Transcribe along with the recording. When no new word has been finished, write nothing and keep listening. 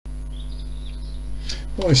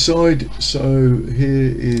Hi side, so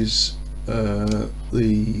here is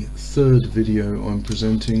the third video I'm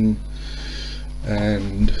presenting,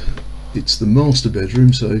 and it's the master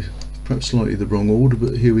bedroom, so perhaps slightly the wrong order,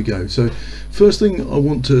 but here we go. So first thing I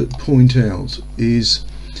want to point out is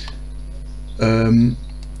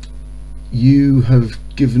you have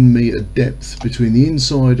given me a depth between the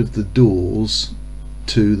inside of the doors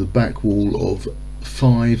to the back wall of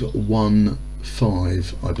 515,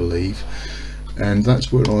 I believe, and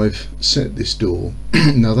that's where I've set this door.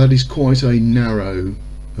 Now that is quite a narrow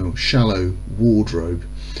or shallow wardrobe,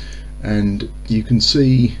 and you can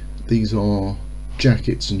see these are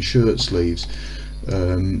jackets and shirt sleeves.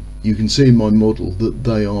 You can see in my model that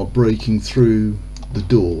they are breaking through the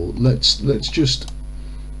door. Let's just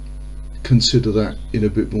consider that in a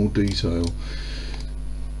bit more detail.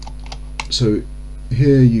 So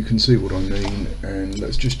here you can see what I mean, and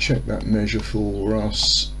let's just check that measure for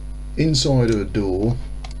us. Inside of a door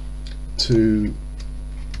to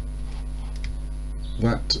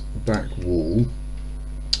that back wall,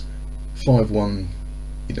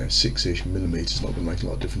 6-ish millimeters, not going to make a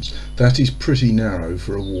lot of difference. That is pretty narrow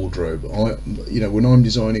for a wardrobe. When I'm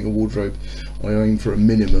designing a wardrobe, I aim for a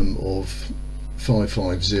minimum of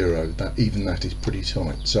 550. That is pretty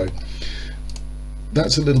tight. So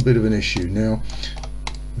that's a little bit of an issue. Now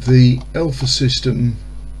the Elfa system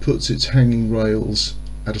puts its hanging rails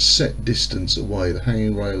at a set distance away. The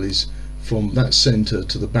hanging rail is from that center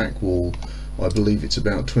to the back wall, I believe it's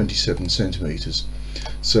about 27 centimeters,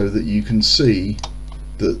 so that you can see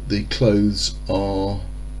that the clothes are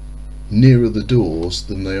nearer the doors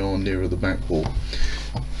than they are nearer the back wall.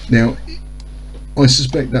 Now I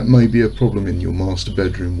suspect that may be a problem in your master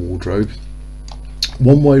bedroom wardrobe.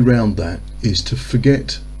 One way round that is to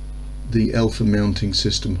forget the Elfa mounting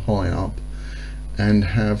system high up and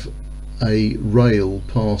have a rail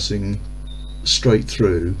passing straight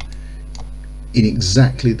through in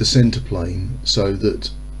exactly the center plane, so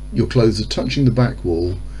that your clothes are touching the back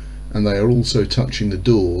wall and they are also touching the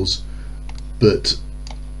doors, but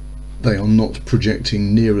they are not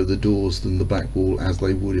projecting nearer the doors than the back wall as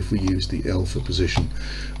they would if we used the Elfa position.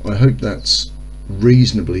 I hope that's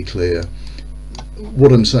reasonably clear.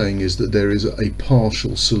 What I'm saying is that there is a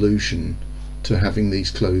partial solution to having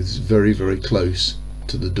these clothes very, very close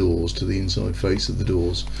to the doors, to the inside face of the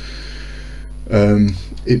doors.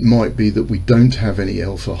 It might be that we don't have any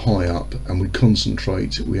Elfa high up and we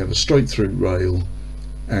have a straight through rail,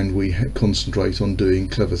 and we concentrate on doing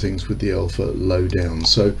clever things with the Elfa low down.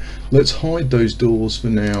 So let's hide those doors for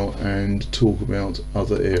now and talk about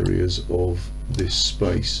other areas of this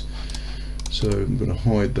space. So I'm going to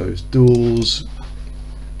hide those doors,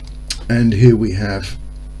 and here we have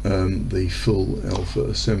the full Elfa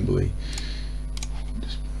assembly.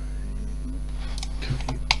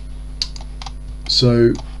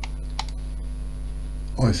 So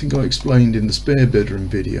I think I explained in the spare bedroom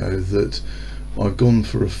video that I've gone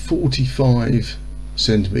for a 45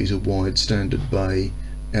 centimeter wide standard bay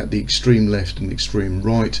at the extreme left and extreme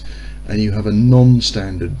right, and you have a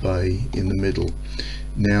non-standard bay in the middle.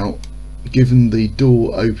 Now, given the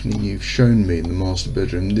door opening you've shown me in the master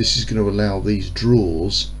bedroom, this is going to allow these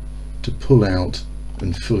drawers to pull out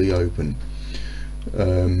and fully open,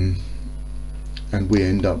 and we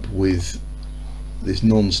end up with this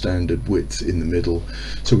non-standard width in the middle.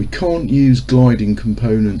 So we can't use gliding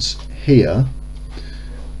components here.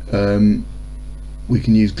 We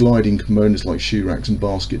can use gliding components like shoe racks and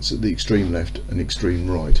baskets at the extreme left and extreme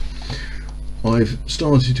right. I've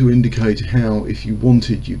started to indicate how, if you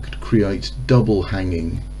wanted, you could create double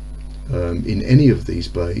hanging in any of these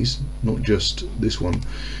bays, not just this one.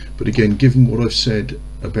 But again, given what I've said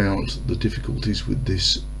about the difficulties with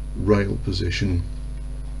this rail position,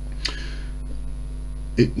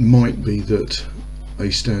 it might be that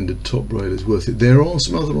a standard top rail is worth it. There are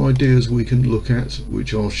some other ideas we can look at,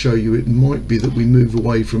 which I'll show you. It might be that we move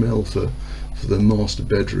away from Elfa for the master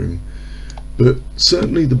bedroom, but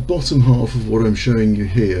certainly the bottom half of what I'm showing you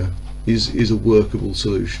here is a workable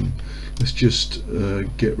solution. Let's just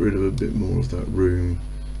get rid of a bit more of that room,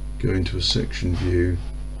 go into a section view,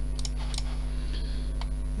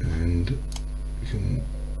 and we can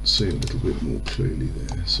see a little bit more clearly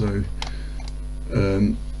there. So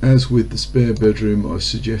as with the spare bedroom, I've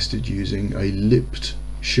suggested using a lipped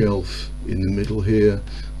shelf in the middle here.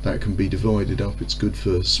 That can be divided up. It's good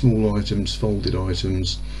for small items, folded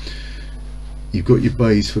items. You've got your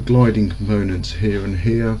bays for gliding components here and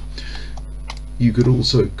here. You could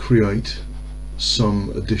also create some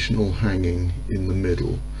additional hanging in the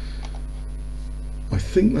middle. I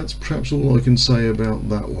think that's perhaps all I can say about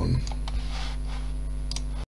that one.